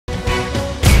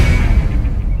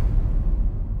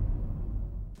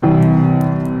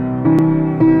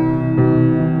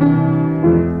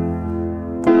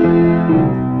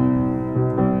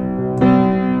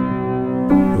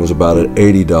about an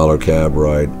 $80 cab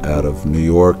ride out of New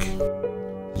York.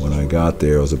 When I got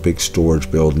there, it was a big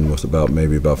storage building with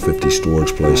maybe about 50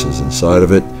 storage places inside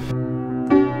of it.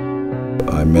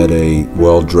 I met a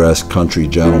well-dressed country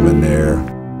gentleman there,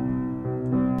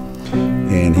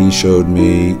 and he showed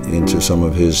me into some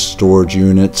of his storage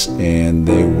units, and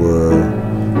they were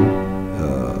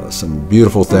some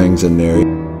beautiful things in there.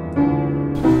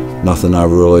 Nothing that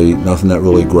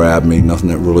really grabbed me, nothing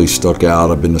that really stuck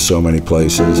out. I've been to so many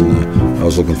places, and I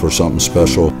was looking for something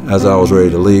special. As I was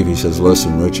ready to leave, he says,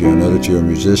 "Listen, Richie, I know that you're a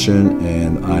musician,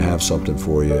 and I have something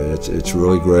for you. It's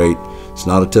really great. It's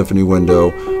not a Tiffany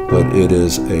window, but it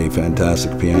is a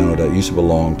fantastic piano that used to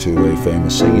belong to a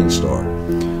famous singing star."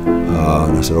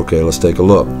 And I said, "Okay, let's take a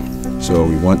look." So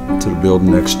we went to the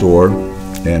building next door,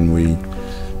 and he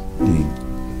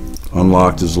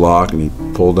unlocked his lock, and he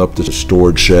pulled up the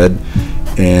storage shed,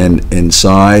 and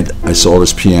inside I saw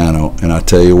this piano, and I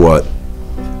tell you what,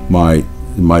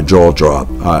 my jaw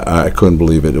dropped. I couldn't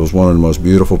believe it. It was one of the most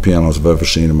beautiful pianos I've ever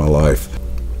seen in my life.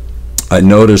 I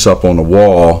noticed up on the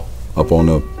wall, up on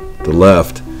the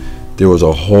left, there was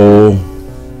a whole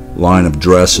line of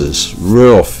dresses,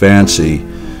 real fancy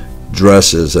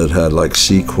dresses that had like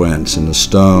sequins and the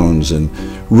stones, and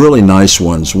really nice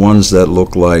ones that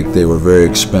looked like they were very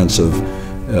expensive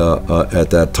at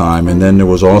that time. And then there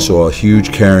was also a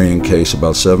huge carrying case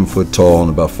about 7 foot tall and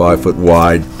about 5 foot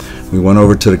wide. We went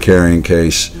over to the carrying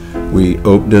case, we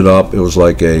opened it up. It was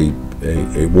like a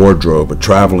wardrobe, a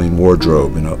traveling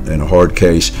wardrobe in a hard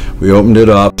case. We opened it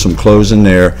up, some clothes in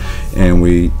there, and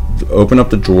we opened up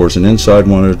the drawers, and inside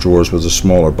one of the drawers was a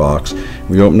smaller box.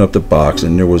 We opened up the box,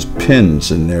 and there was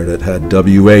pins in there that had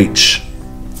WH.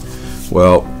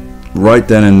 Well, right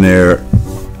then and there,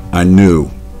 I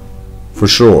knew for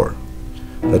sure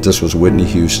that this was Whitney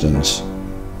Houston's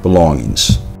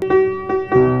belongings.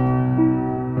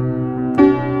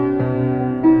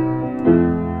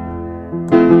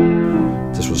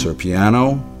 This was her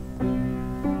piano,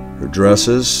 her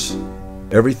dresses.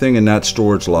 Everything in that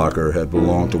storage locker had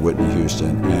belonged to Whitney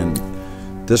Houston, and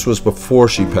this was before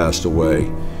she passed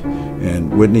away.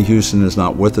 And Whitney Houston is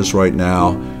not with us right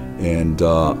now, and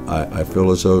I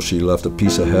feel as though she left a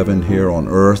piece of heaven here on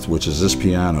earth, which is this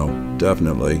piano,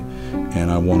 definitely.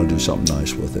 And I want to do something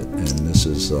nice with it, and this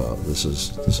is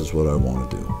what I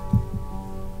want to do.